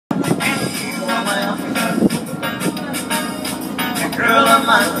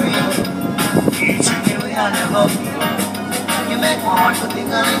my dream. Each and every way I never feel. You make my heart go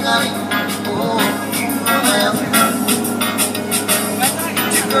ding-a-ling-a-ling. Oh, you are my everything.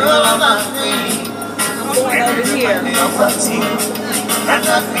 Girl, I'm my dream. I'm going over here. And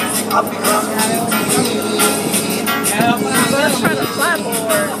that means I'll become I'm going to try to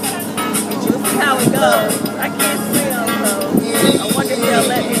flyboard. We'll see how it goes. I can't swim, so I wonder if they'll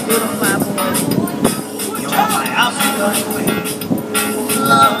let me do the flyboard. you are my African queen.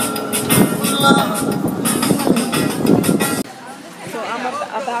 Love, love. So I'm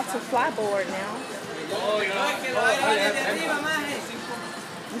about to flyboard now.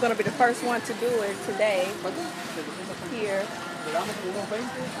 I'm going to be the first one to do it today here.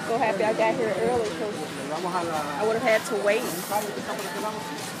 So happy I got here early because I would have had to wait.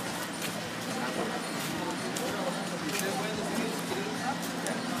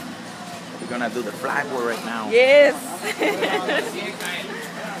 We're gonna do the flyboard right now. Yes.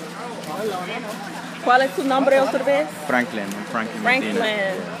 ¿Cuál es tu nombre otra vez? Franklin. I'm Franklin. Franklin.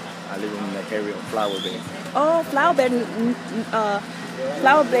 Medina. I live in the area of Flower Bay. Oh, Flower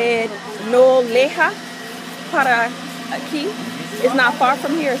Bed no leja para aquí. It's not far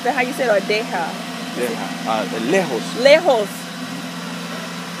from here. Is that how you say it? Or deja? Lejos. Lejos.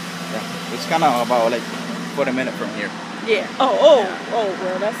 Yeah. It's kind of about like 40 minutes from here. Yeah. Oh,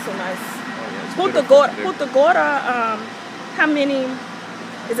 well, that's so nice. Oh, yeah, Punta Gorda, how many,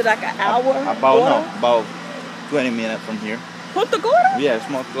 is it like an hour? About 20 minutes from here. Punta Gorda? Yeah, it's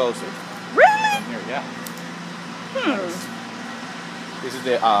more closer. Really? From here, yeah. This is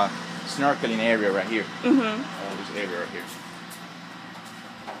the snorkeling area right here. This area right here.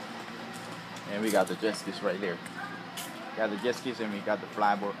 And we got the jet skis right there. Got the jet skis and we got the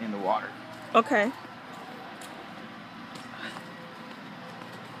flyboard in the water. Okay.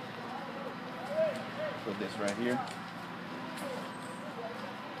 Put this right here.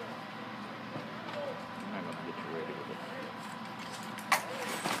 I'm not gonna get you ready with it.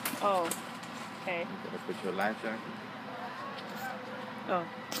 Oh, okay. You gotta put your life jacket. Oh.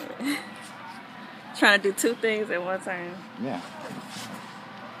 Trying to do two things at one time. Yeah.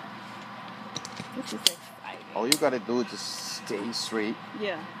 This is exciting. All you gotta do is just stay straight.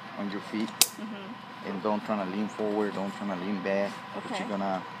 Yeah. On your feet. And don't try to lean forward, don't try to lean back. Okay. But you're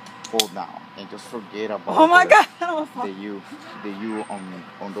gonna hold down and just forget about the you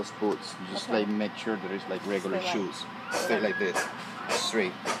on those boots. You just like make sure that it's like regular shoes. Stay like this.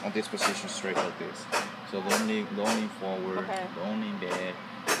 Straight. On this position, straight like this. So don't lean forward, don't lean back,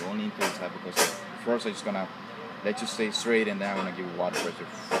 don't lean to the side, because first I'm just gonna let you stay straight and then I'm gonna give you water pressure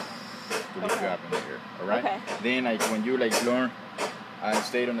to lift you up in the air. Alright? Okay. Then like when you like learn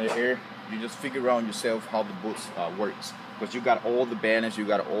stay on the air, you just figure out yourself how the boots works. Because you got all the balance, you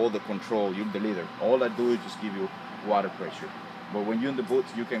got all the control, you're the leader. All I do is just give you water pressure. But when you're in the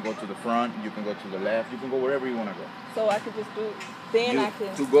boots, you can go to the front, you can go to the left, you can go wherever you want to go. So I could just do, then I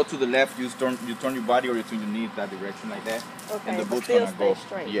can... To go to the left, you turn your body or you turn your knees that direction like that. Okay, and the but boot's still gonna go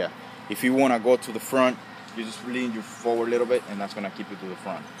straight. Yeah. If you want to go to the front, you just lean you forward a little bit and that's going to keep you to the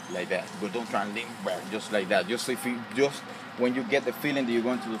front like that. But don't try and lean back just like that. Just when you get the feeling that you're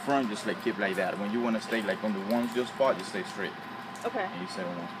going to the front, just like keep like that. When you want to stay like on the one spot, just stay straight. Okay. And you stay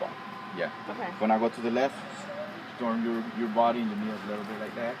on one spot. Yeah. Okay. When I go to the left, turn your body and your knees a little bit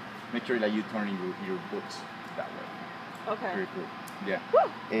like that. Make sure that you're turning your boots that way. Okay. Very cool. Yeah. Woo!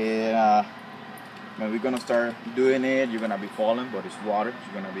 And when we're gonna start doing it, you're gonna be falling, but it's water. So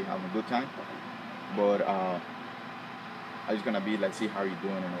you're gonna be having a good time. But I'm just gonna be like see how you're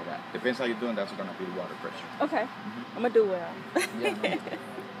doing and all that. Depends how you're doing. That's gonna be the water pressure. Okay. I'm gonna do well. Yeah.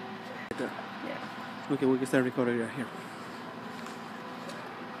 Yeah. Okay, we can start recording right here.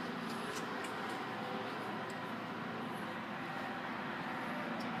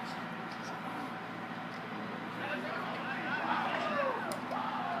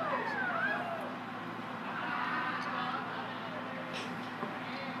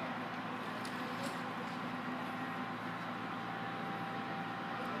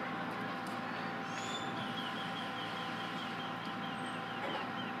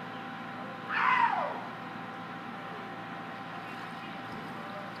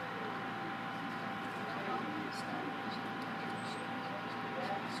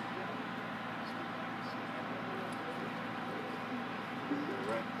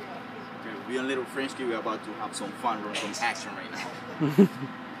 We're a little French kid. We're about to have some fun, run some action right now.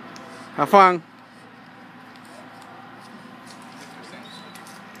 Have fun.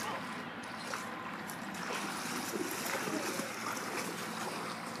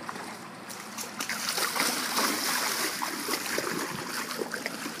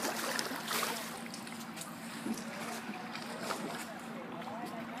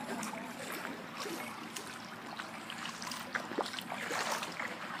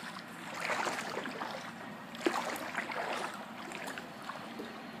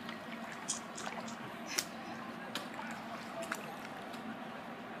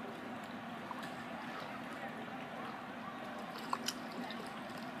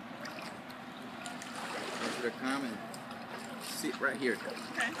 come and sit right here.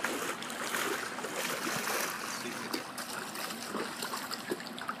 Okay.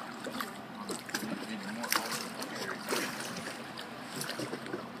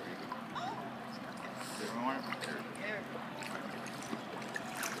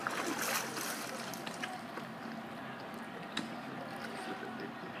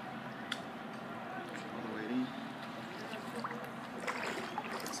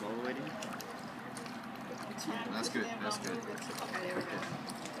 That's good. That's good. Okay, there we go.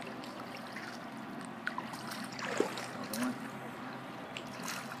 Other one.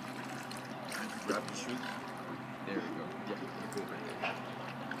 Grab the shoe. There we go. Yeah, you're good right there.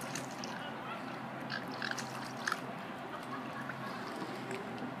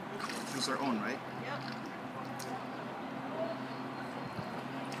 Shoes are on, right? Yep.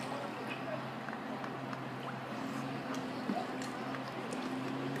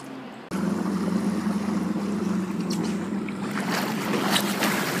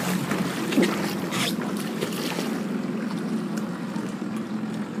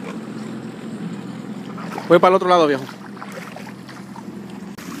 Voy para el otro lado, viejo.